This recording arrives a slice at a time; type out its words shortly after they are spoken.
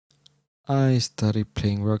I started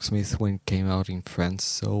playing Rocksmith when it came out in France,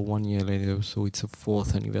 so 1 year later, so it's a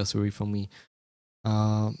fourth anniversary for me.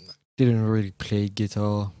 Um, didn't really play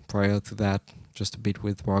guitar prior to that, just a bit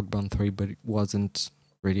with Rock Band 3, but it wasn't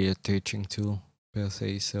really a teaching tool per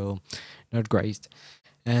se, so not great.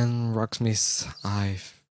 And Rocksmith,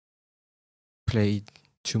 I've played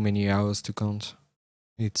too many hours to count.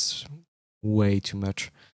 It's way too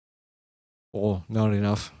much, or not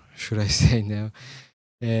enough, should I say now.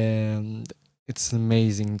 And it's an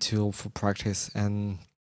amazing tool for practice, and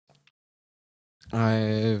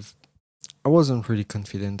I've I wasn't really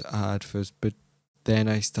confident at first, but then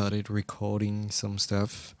I started recording some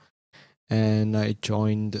stuff and I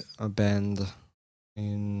joined a band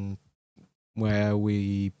in where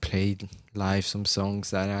we played live some songs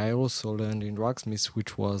that I also learned in Rocksmith,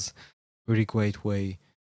 which was a really great way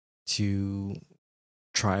to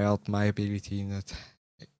try out my ability in it,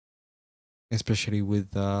 especially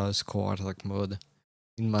with score attack mode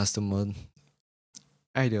in master mode.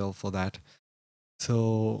 Ideal for that.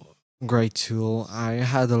 So great tool. I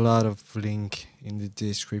had a lot of link in the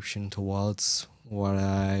description towards what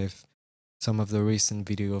I've some of the recent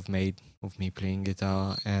video I've made of me playing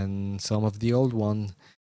guitar and some of the old one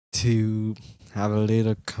to have a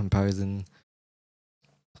little comparison.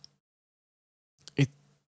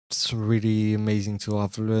 It's really amazing tool.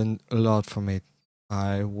 I've learned a lot from it.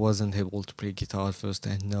 I wasn't able to play guitar at first,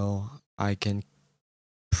 and now I can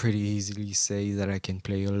pretty easily say that I can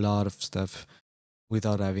play a lot of stuff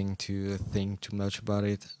without having to think too much about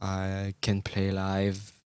it. I can play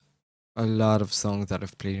live a lot of songs that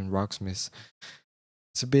I've played in Rocksmith.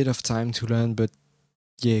 It's a bit of time to learn, but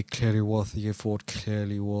yeah, clearly worth the effort,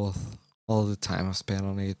 clearly worth all the time I've spent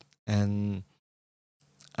on it. And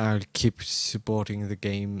I'll keep supporting the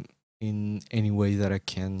game in any way that I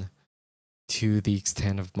can to the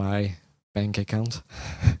extent of my bank account.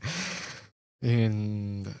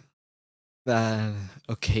 And that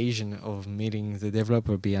occasion of meeting the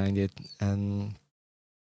developer behind it and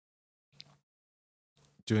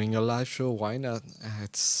doing a live show, why not?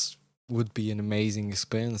 It's would be an amazing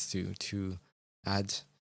experience to add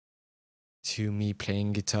to me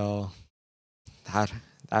playing guitar. That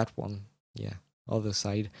that one, yeah, other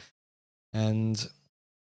side. And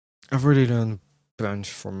I've really learned a bunch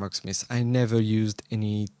from Rocksmith. I never used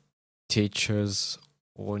any teachers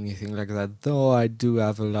or anything like that, though I do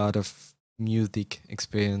have a lot of music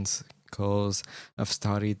experience because I've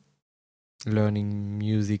started learning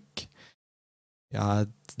music at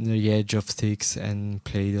the age of 6 and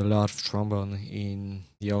played a lot of trombone in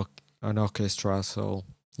an orchestra. So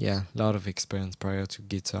yeah, a lot of experience prior to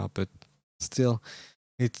guitar, but still,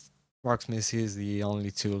 it Rocksmith is the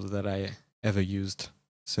only tool that I ever used.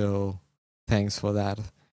 So thanks for that,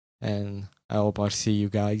 and I hope I'll see you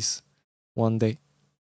guys one day.